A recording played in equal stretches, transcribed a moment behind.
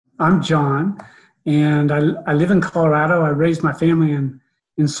I'm John, and I live in Colorado. I raised my family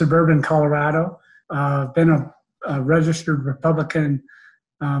in suburban Colorado. Been a registered Republican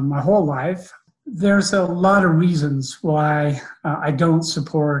my whole life. There's a lot of reasons why I don't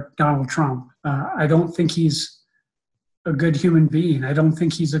support Donald Trump. I don't think he's a good human being. I don't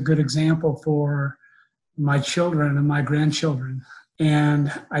think he's a good example for my children and my grandchildren.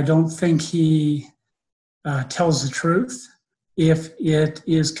 And I don't think he tells the truth if it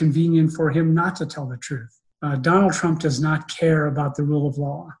is convenient for him not to tell the truth. Donald Trump does not care about the rule of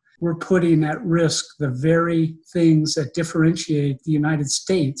law. We're putting at risk the very things that differentiate the United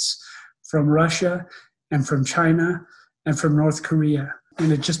States from Russia and from China and from North Korea.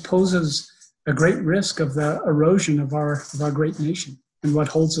 And it just poses a great risk of the erosion of our great nation and what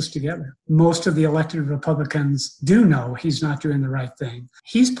holds us together. Most of the elected Republicans do know he's not doing the right thing.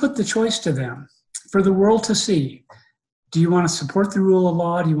 He's put the choice to them for the world to see. Do you want to support the rule of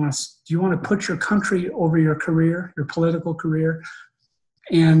law? Do you want to put your country over your career, your political career?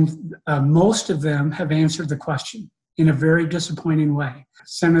 And most of them have answered the question in a very disappointing way.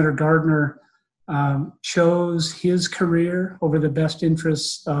 Senator Gardner chose his career over the best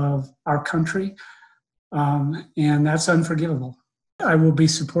interests of our country, and that's unforgivable. I will be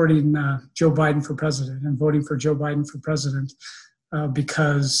supporting Joe Biden for president and voting for Joe Biden for president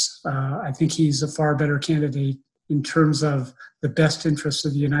because I think he's a far better candidate in terms of the best interests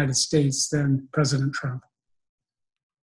of the United States than President Trump.